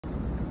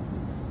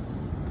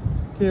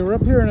Okay, we're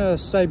up here in a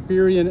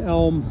Siberian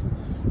elm.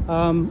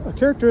 A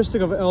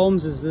characteristic of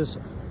elms is this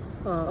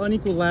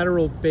unequal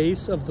lateral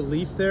base of the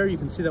leaf there. You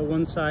can see that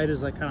one side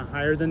is like kind of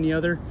higher than the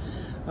other.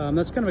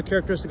 That's kind of a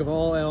characteristic of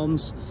all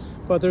elms,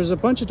 but there's a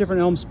bunch of different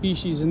elm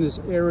species in this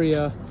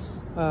area.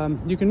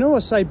 You can know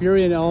a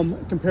Siberian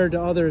elm compared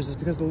to others is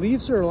because the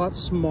leaves are a lot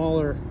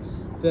smaller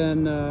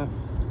than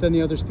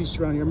the other species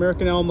around here.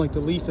 American elm, like the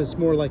leaf is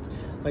more like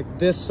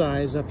this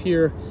size up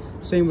here.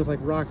 Same with like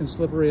rock and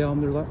slippery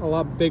elm, they're a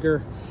lot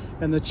bigger.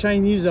 And the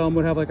Chinese elm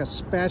would have like a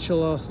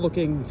spatula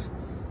looking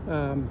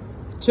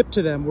tip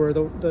to them where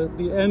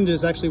the end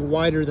is actually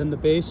wider than the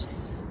base.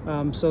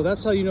 So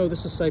that's how you know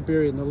this is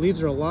Siberian. The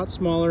leaves are a lot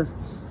smaller,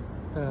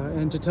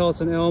 and to tell it's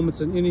an elm, it's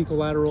an unequal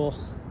lateral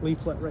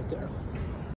leaflet right there.